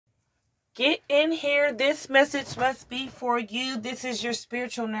Get in here. This message must be for you. This is your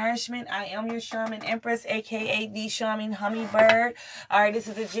spiritual nourishment. I am your Shaman Empress, aka the Shaman Hummingbird. All right, this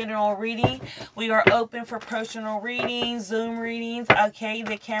is a general reading. We are open for personal readings, Zoom readings. Okay,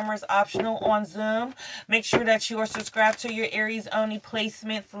 the camera is optional on Zoom. Make sure that you are subscribed to your Aries only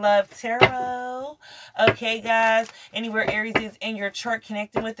placements. Love Tarot. Okay, guys. Anywhere Aries is in your chart,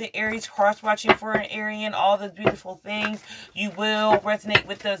 connecting with the Aries, cross-watching for an Arian, all those beautiful things. You will resonate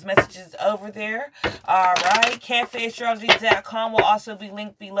with those messages over there. All right. CafeAstrology.com will also be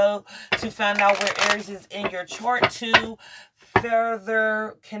linked below to find out where Aries is in your chart to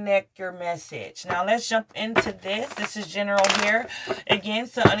further connect your message. Now, let's jump into this. This is general here. Again,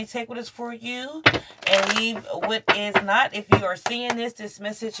 so only take what is for you and leave what is not. If you are seeing this, this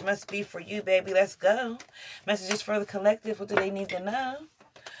message must be for you, baby. Let's go. Messages for the collective. What do they need to know?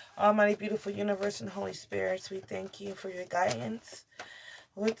 Almighty, beautiful universe and Holy Spirits, we thank you for your guidance.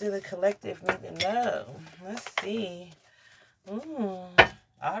 What do the collective need to know? Let's see. Ooh.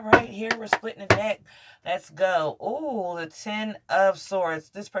 All right, here we're splitting the deck. Let's go. Ooh, the 10 of Swords.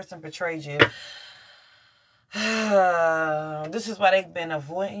 This person betrayed you. This is why they've been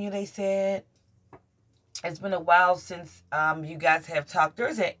avoiding you, they said. It's been a while since you guys have talked.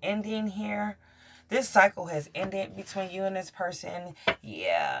 There's an ending here. This cycle has ended between you and this person.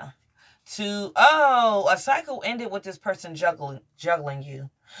 Yeah. A cycle ended with this person juggling you.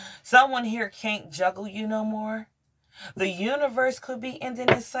 Someone here can't juggle you no more. The universe could be ending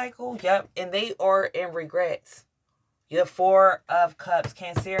this cycle. Yep. And they are in regrets. The 4 of Cups.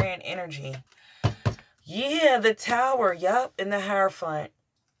 Cancerian energy. Yeah. The Tower. Yep. And the Hierophant.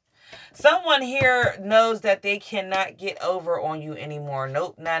 Someone here knows that they cannot get over on you anymore.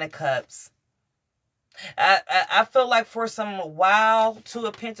 Nope. 9 of Cups. I feel like for some while, 2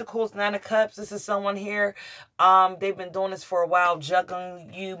 of Pentacles, 9 of Cups, this is someone here. They've been doing this for a while,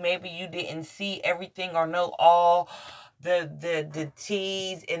 juggling you. Maybe you didn't see everything or know all the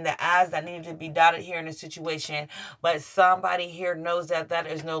T's and the I's that needed to be dotted here in this situation. But somebody here knows that that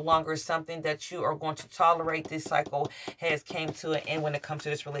is no longer something that you are going to tolerate. This cycle has came to an end when it comes to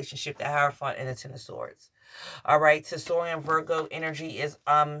this relationship, the Hierophant and the 10 of Swords. All right, Tessorian Virgo energy is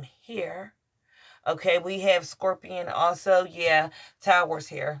here. Okay, we have Scorpion also. Yeah, Towers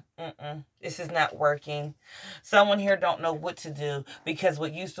here. This is not working. Someone here don't know what to do because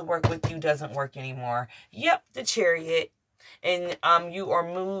what used to work with you doesn't work anymore. Yep, the Chariot. And you are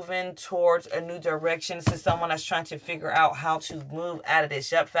moving towards a new direction. This is someone that's trying to figure out how to move out of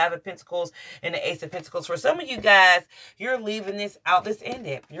this. Yep, 5 of Pentacles and the Ace of Pentacles. For some of you guys, you're leaving this out. This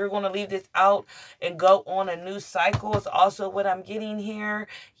ended. You're going to leave this out and go on a new cycle. It's also what I'm getting here.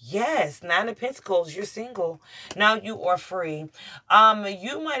 Yes, 9 of Pentacles. You're single. Now you are free.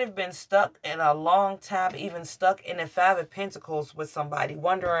 You might have been stuck in a long time, even stuck in the 5 of Pentacles with somebody,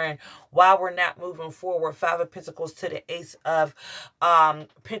 wondering why we're not moving forward. 5 of Pentacles to the Ace of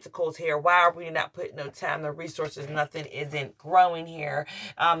Pentacles here. Why are we not putting no time, the resources, nothing isn't growing here?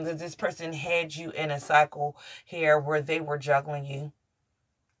 This person had you in a cycle here where they were juggling you.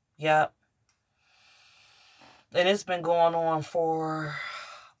 Yep. And it's been going on for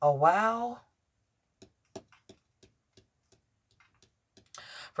a while.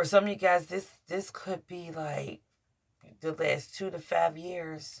 For some of you guys, this could be like the last 2 to 5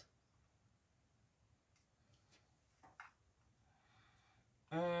 years.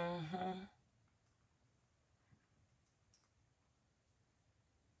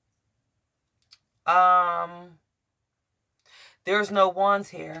 There's no wands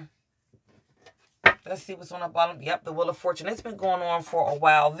here. Let's see what's on the bottom. Yep, the Wheel of Fortune. It's been going on for a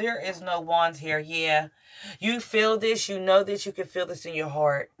while. There is no wands here. Yeah. You feel this. You know this. You can feel this in your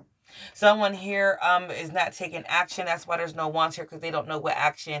heart. Someone here is not taking action. That's why there's no wands here, because they don't know what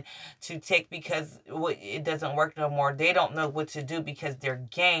action to take because it doesn't work no more. They don't know what to do because their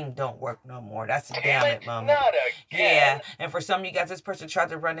game don't work no more. That's a damn it moment. Yeah. And for some of you guys, this person tried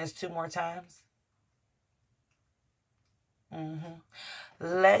to run this 2 more times.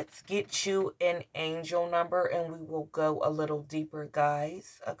 Let's get you an angel number and we will go a little deeper,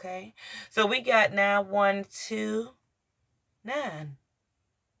 guys. Okay. So we got 9129.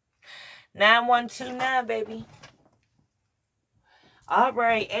 9129, baby. All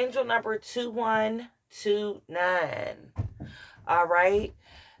right. Angel number 2129. All right.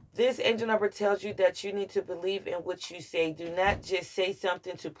 This angel number tells you that you need to believe in what you say. Do not just say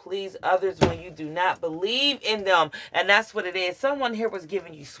something to please others when you do not believe in them. And that's what it is. Someone here was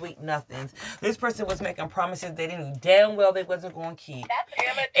giving you sweet nothings. This person was making promises they didn't damn well they wasn't going to keep.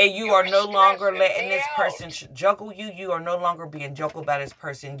 And you are no longer letting this person juggle you. You are no longer being juggled by this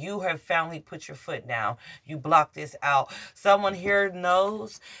person. You have finally put your foot down. You block this out. Someone here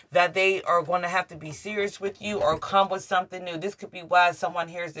knows that they are going to have to be serious with you or come with something new. This could be why someone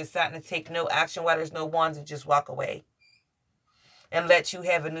here is deciding to take no action while there's no wands and just walk away and let you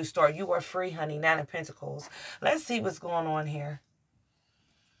have a new start. You are free, honey. 9 of Pentacles. Let's see what's going on here.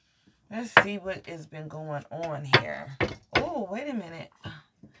 Let's see what has been going on here. Oh, wait a minute.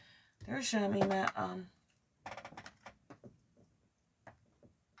 They're showing me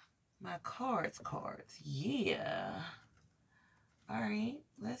my cards. Yeah. All right.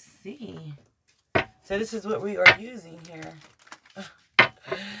 Let's see. So this is what we are using here.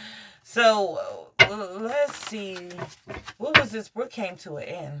 So let's see. What was this? What came to an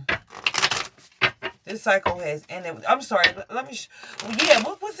end? This cycle has ended. I'm sorry. Let me. Yeah.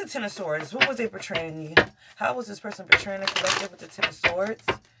 What was the Ten of Swords? What was they portraying you? How was this person portraying the collective with the Ten of Swords?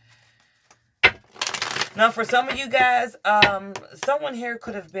 Now, for some of you guys, someone here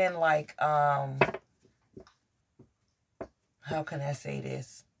could have been like, how can I say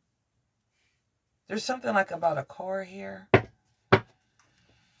this? There's something like about a car here.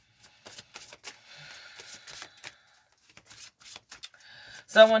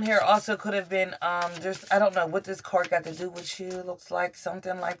 Someone here also could have been, I don't know what this card got to do with you. Looks like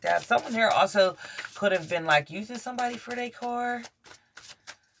something like that. Someone here also could have been like using somebody for their car.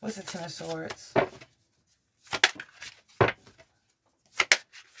 What's the Ten of Swords?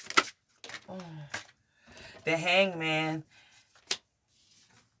 Oh. The Hangman.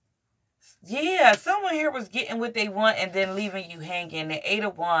 Yeah, someone here was getting what they want and then leaving you hanging. The Eight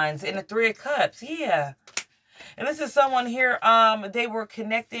of Wands and the Three of Cups. Yeah. And this is someone here, they were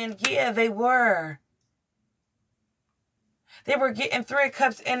connecting. Yeah, they were. They were getting Three of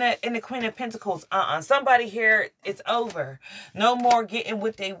Cups and the Queen of Pentacles. Somebody here, it's over. No more getting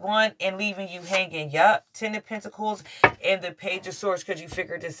what they want and leaving you hanging. Yup. 10 of Pentacles and the Page of Swords. Could you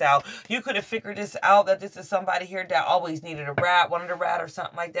figure this out? You could have figured this out, that this is somebody here that always needed a ride, wanted a ride or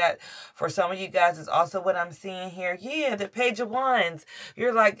something like that. For some of you guys, it's also what I'm seeing here. Yeah, the Page of Wands.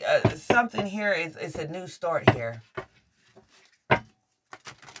 You're like, something here is a new start here.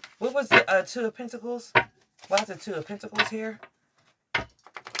 What was the Two of Pentacles? Why is the Two of Pentacles here?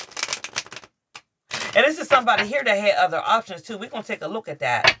 And this is somebody here that had other options too. We're gonna take a look at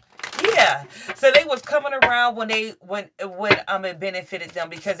that. Yeah. So they was coming around when it benefited them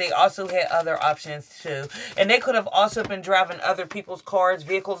because they also had other options too. And they could have also been driving other people's cars,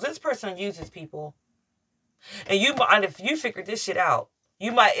 vehicles. This person uses people. And if you figured this shit out,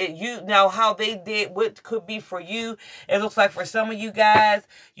 you know how they did what could be for you. It looks like for some of you guys,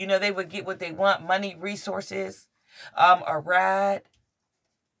 you know, they would get what they want, money, resources, a ride.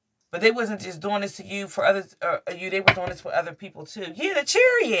 But they wasn't just doing this to you for others, they were doing this for other people too. Yeah, the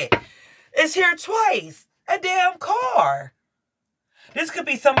Chariot is here twice. A damn car. This could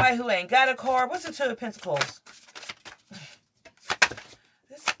be somebody who ain't got a car. What's the Two of Pentacles?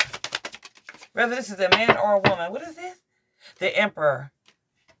 Whether this is a man or a woman. What is this? The Emperor.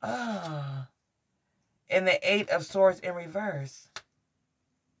 Ah. And the Eight of Swords in reverse.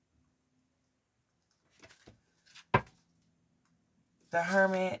 The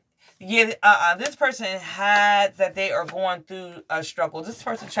Hermit. Yeah, this person had that they are going through a struggle. This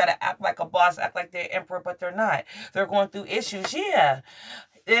person try to act like a boss, act like they're emperor, but they're not. They're going through issues, yeah.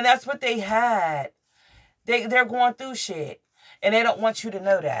 And that's what they had. They're going through shit. And they don't want you to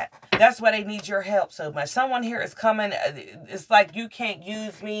know that. That's why they need your help so much. Someone here is coming. It's like, you can't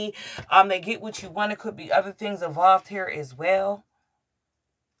use me. They get what you want. It could be other things involved here as well.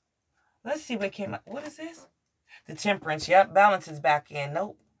 Let's see what came up. What is this? The Temperance. Yep. Balance is back in.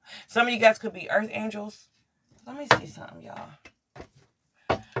 Nope. Some of you guys could be earth angels. Let me see something, y'all.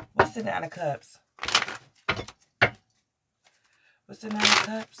 What's the Nine of Cups? What's the Nine of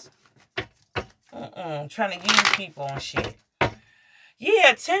Cups? Trying to use people and shit.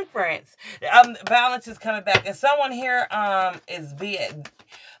 Yeah, Temperance. Balance is coming back. And someone here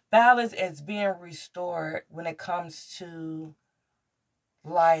balance is being restored when it comes to,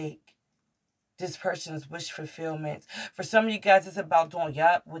 like, this person's wish fulfillment. For some of you guys, it's about doing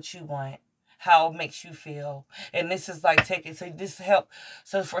what you want, how it makes you feel. And this is like taking, so this help.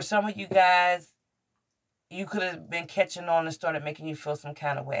 So for some of you guys, you could have been catching on and started making you feel some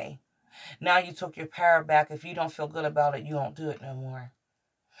kind of way. Now you took your power back. If you don't feel good about it, you don't do it no more.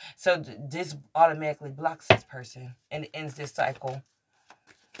 So this automatically blocks this person and ends this cycle.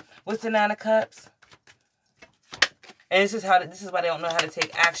 What's the Nine of Cups? And this is why they don't know how to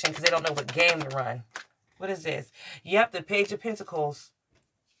take action, because they don't know what game to run. What is this? Yep, the Page of Pentacles.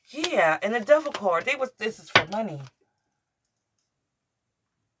 Yeah, and the Devil card. This is for money.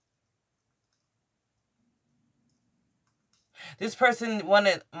 This person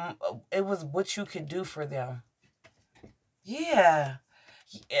wanted, it was what you could do for them. Yeah,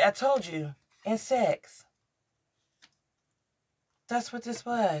 I told you. And sex. That's what this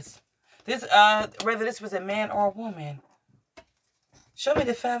was. This, whether this was a man or a woman. Show me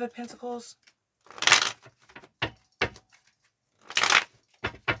the Five of Pentacles.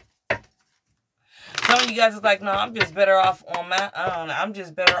 Some of you guys is like, no, I'm just better off on my own. I'm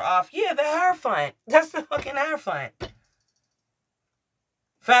just better off. Yeah, the Hierophant. That's the fucking Hierophant.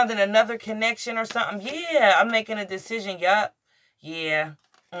 Found in another connection or something. Yeah, I'm making a decision. Yup. Yeah.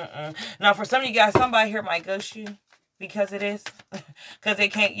 Now, for some of you guys, somebody here might ghost you because of this. Because they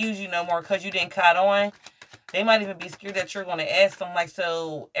can't use you no more because you didn't caught on. They might even be scared that you're going to ask them, like,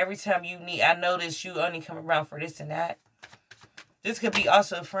 so every time you need, I notice you only come around for this and that. This could be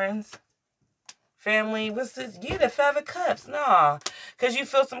also friends. Family, what's this? Yeah, the Five of Cups. Nah, because you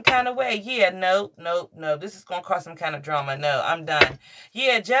feel some kind of way. Yeah, no. This is going to cause some kind of drama. No, I'm done.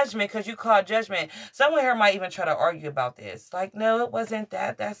 Yeah, judgment, because you called judgment. Someone here might even try to argue about this. Like, no, it wasn't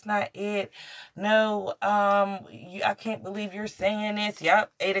that. That's not it. No, I can't believe you're saying this.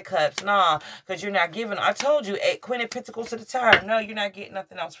 Yep, Eight of Cups. Nah, because you're not giving. I told you, Queen of Pentacles to the Tower. No, you're not getting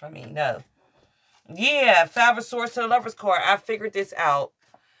nothing else from me. No. Yeah, Five of Swords to the Lover's card. I figured this out.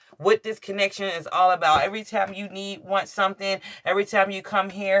 What this connection is all about. Every time you want something, every time you come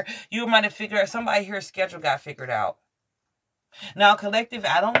here, you might have figured out, somebody here's schedule got figured out. Now, collective,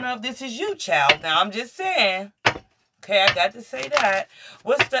 I don't know if this is you, child. Now, I'm just saying. Okay, I got to say that.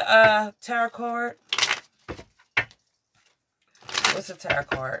 What's the tarot card? What's the tarot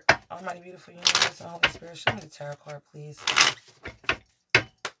card? Almighty beautiful universe and Holy Spirit, show me the tarot card, please.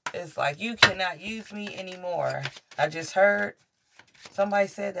 It's like, you cannot use me anymore. I just heard. Somebody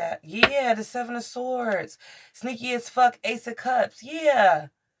said that. Yeah, the Seven of Swords. Sneaky as fuck, Ace of Cups. Yeah.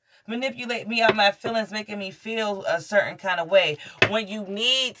 Manipulate me out my feelings, making me feel a certain kind of way. When you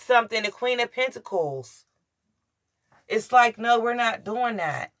need something, the Queen of Pentacles. It's like, no, we're not doing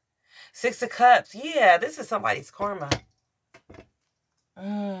that. Six of Cups. Yeah, this is somebody's karma.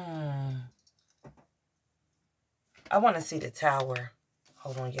 I want to see the Tower.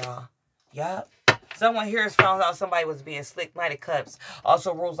 Hold on, y'all. Yup. Someone here has found out somebody was being slick. Knight of Cups.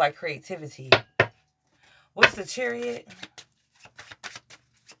 Also rules like creativity. What's the Chariot?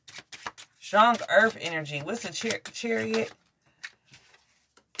 Strong earth energy. What's the Chariot?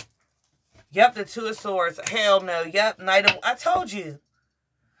 Yep, the Two of Swords. Hell no. Yep, Knight of... I told you.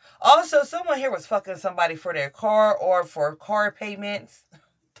 Also, someone here was fucking somebody for their car or for car payments.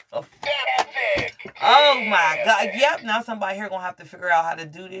 Oh my God. Yep. Now somebody here gonna have to figure out how to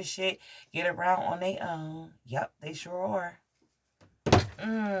do this shit. Get around on their own. Yep, they sure are.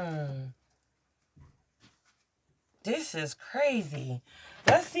 This is crazy.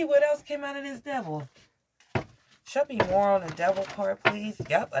 Let's see what else came out of this devil. Show me more on the devil card, please.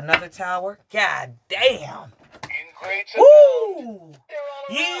 Yep, another tower. God damn. Woo!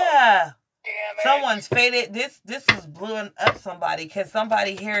 Yeah. Someone's faded. This is blowing up somebody, because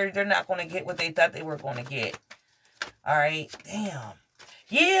somebody here, they're not going to get what they thought they were going to get. All right. Damn.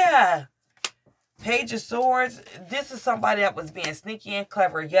 Yeah. Page of Swords. This is somebody that was being sneaky and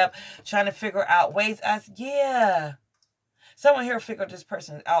clever. Yep. Trying to figure out ways. Yeah. Someone here figured this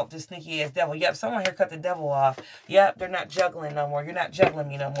person out, this sneaky ass devil. Yep. Someone here cut the devil off. Yep. They're not juggling no more. You're not juggling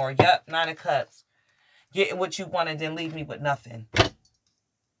me no more. Yep. Nine of Cups. Getting what you wanted, then leave me with nothing.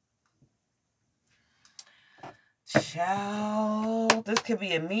 Child, this could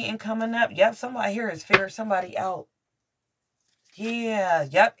be a meeting coming up. Yep, somebody here has figured somebody out. Yeah,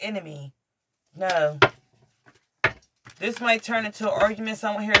 yep, enemy. No. This might turn into an argument.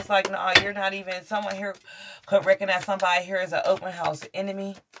 Someone here is like, no, you're not even. Someone here could recognize somebody here as an open house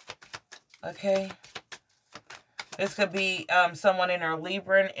enemy. Okay. This could be someone in their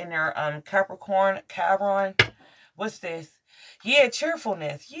Libra, in their Capricorn, Chiron. What's this? Yeah,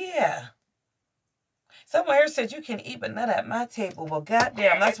 cheerfulness. Yeah. Someone here said you can eat but not at my table. Well,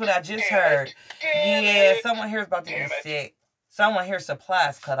 goddamn, that's what I just heard. Yeah, someone here is about to be sick. Someone here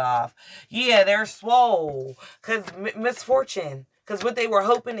supplies cut off. Yeah, they're swole. Because misfortune. Because what they were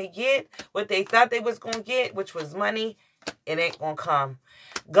hoping to get, what they thought they was going to get, which was money, it ain't going to come.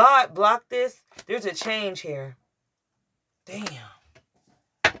 God blocked this. There's a change here. Damn.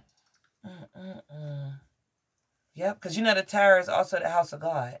 Yep, because you know the Tower is also the house of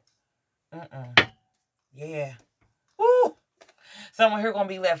God. Yeah. Woo! Someone here going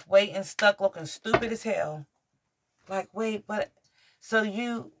to be left waiting, stuck, looking stupid as hell. Like, wait, but, so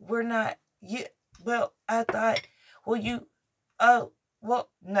we're not, well, I thought, well, oh, well,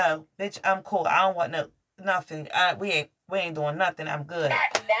 no, bitch, I'm cool. I don't want nothing. We ain't doing nothing. I'm good.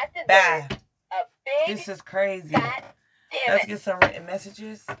 Bye. This is crazy. Let's get some written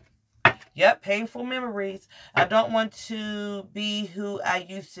messages. Yep, painful memories. I don't want to be who I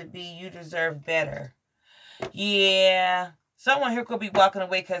used to be. You deserve better. Yeah. Someone here could be walking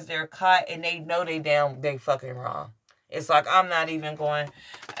away because they're caught and they know they fucking wrong. It's like, I'm not even going,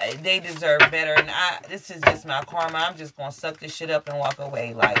 they deserve better. And this is just my karma. I'm just going to suck this shit up and walk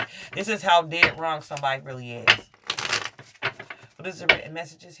away. Like, this is how dead wrong somebody really is. What is the written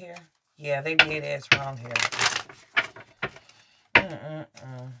messages here? Yeah, they dead ass wrong here.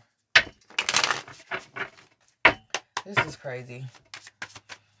 This is crazy.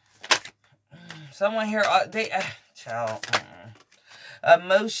 Someone here, child.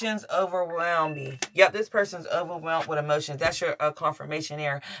 Emotions overwhelm me. Yep, this person's overwhelmed with emotions. That's your confirmation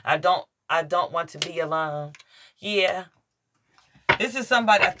here. I don't want to be alone. Yeah. This is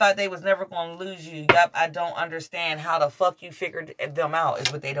somebody I thought they was never going to lose you. Yep, I don't understand how the fuck you figured them out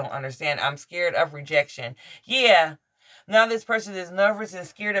is what they don't understand. I'm scared of rejection. Yeah. Now this person is nervous and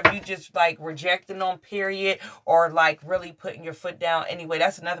scared of you just like rejecting them, period, or like really putting your foot down. Anyway,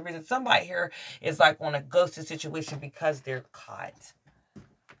 that's another reason somebody here is like on a ghosted situation because they're caught.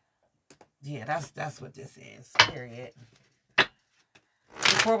 Yeah, that's what this is, period.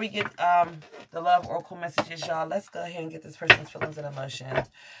 Before we get the love oracle messages, y'all, let's go ahead and get this person's feelings and emotions.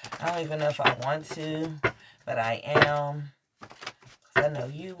 I don't even know if I want to, but I am. I know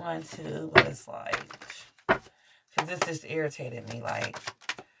you want to, but it's like, because this just irritated me. Like,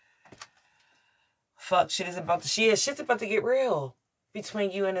 fuck, shit's about to get real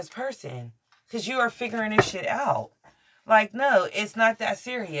between you and this person. Because you are figuring this shit out. Like, no, it's not that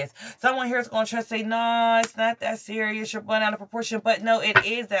serious. Someone here is going to try to say, no, it's not that serious. You're blown out of proportion. But no, it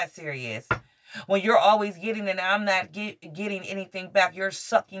is that serious. When you're always getting and I'm not getting anything back, you're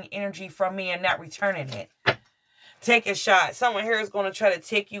sucking energy from me and not returning it. Take a shot. Someone here is going to try to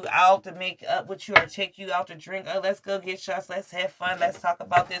take you out to make up with you or take you out to drink. Oh, let's go get shots. Let's have fun. Let's talk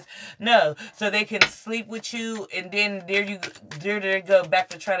about this. No, so they can sleep with you and then there they go back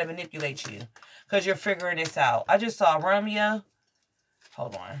to try to manipulate you because you're figuring this out. I just saw Romeo.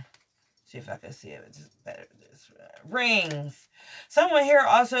 Hold on. See if I can see it. It's just better. This rings. Someone here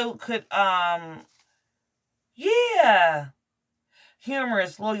also could, yeah.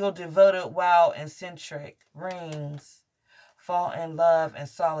 Humorous, loyal, devoted, wild, and centric. Rings. Fall in love and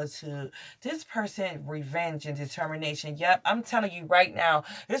solitude. This person, revenge and determination. Yep, I'm telling you right now,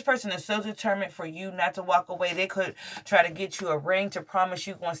 this person is so determined for you not to walk away. They could try to get you a ring to promise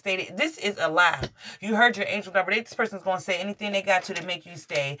you going to stay there. This is a lie. You heard your angel number. This person's going to say anything they got to make you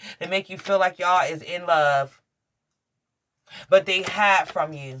stay. To make you feel like y'all is in love. But they hide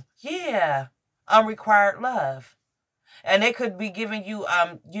from you. Yeah. Unrequired love. And they could be giving you,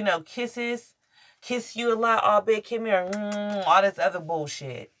 you know, kisses. Kiss you a lot, all big, come here, all this other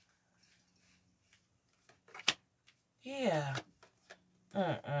bullshit. Yeah.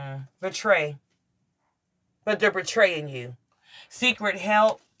 Betray. But they're betraying you. Secret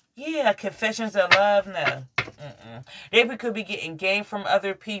help. Yeah. Confessions of love. No. They could be getting game from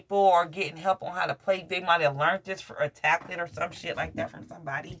other people or getting help on how to play. They might have learned this for a tablet or some shit like that from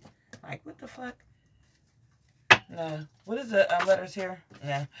somebody. Like, what the fuck? No. What is the letters here?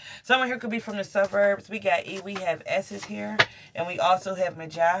 No. Someone here could be from the suburbs. We got E. We have S's here. And we also have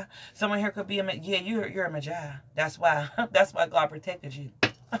Magi. Someone here could be a... Yeah, you're a Magi. That's why. That's why God protected you.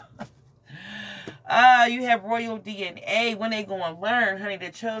 You have royal DNA. When they going to learn, honey, the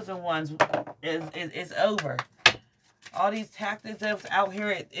chosen ones is over. All these tactics that's out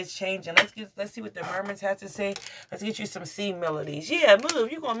here, it's changing. Let's see what the mermaids have to say. Let's get you some sea melodies. Yeah, move.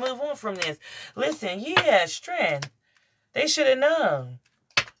 You're going to move on from this. Listen, yeah, strength. They should have known.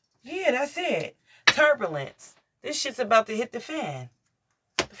 Yeah, that's it. Turbulence. This shit's about to hit the fan.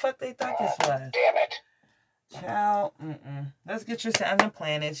 What the fuck they thought this was? Damn it. Child, Let's get your signs and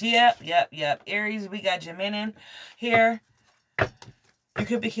planets. Yep. Aries, we got Gemini here. You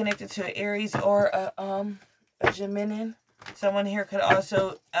could be connected to an Aries or a Gemini. Someone here could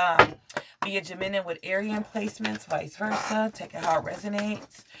also be a Gemini with Arian placements, vice versa. Take it how it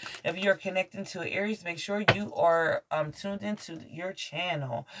resonates. If you're connecting to an Aries, make sure you are tuned into your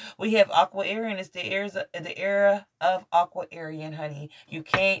channel. We have Aquarian. It's the era of Aquarian, honey. You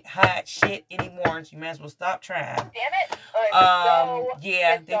can't hide shit anymore. You might as well stop trying. Damn it.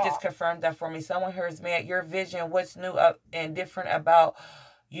 Yeah, they just confirmed that for me. Someone here is mad. Your vision, what's new and different about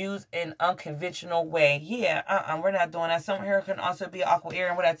use an unconventional way. Yeah, we're not doing that. Someone here can also be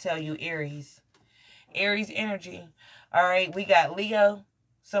Aquarian. What I tell you, Aries. Aries energy. All right, we got Leo.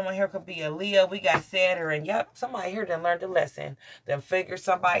 Someone here could be a Leo. We got Saturn. Yep, somebody here done learned the lesson. Then figure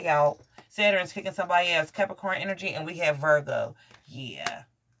somebody out. Saturn's kicking somebody else. Capricorn energy. And we have Virgo. Yeah.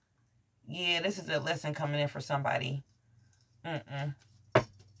 Yeah, this is a lesson coming in for somebody.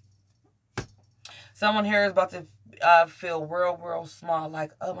 Someone here is about to feel real small.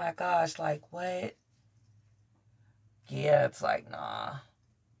 Like, oh my gosh, like what? Yeah, it's like, nah.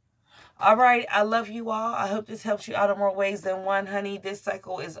 All right, I love you all. I hope this helps you out in more ways than one, honey. This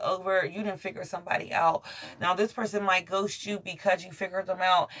cycle is over. You didn't figure somebody out. Now, this person might ghost you because you figured them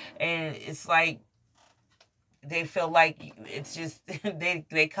out. And it's like they feel like it's just,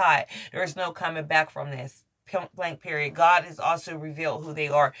 they caught. There's no coming back from this. Point blank period. God has also revealed who they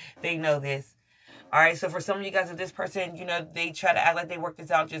are. They know this. All right, so for some of you guys, if this person, you know, they try to act like they work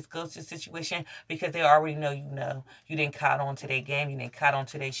this out, just goes to the situation because they already know you know. You didn't caught on to their game. You didn't caught on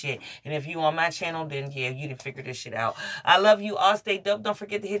to their shit. And if you on my channel, then yeah, you didn't figure this shit out. I love you all. Stay dope. Don't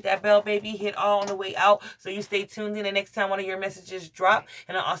forget to hit that bell, baby. Hit all on the way out so you stay tuned in the next time one of your messages drop.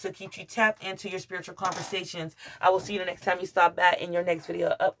 And I'll also keep you tapped into your spiritual conversations. I will see you the next time you stop by in your next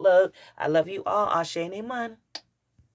video upload. I love you all. Ashe and Amen.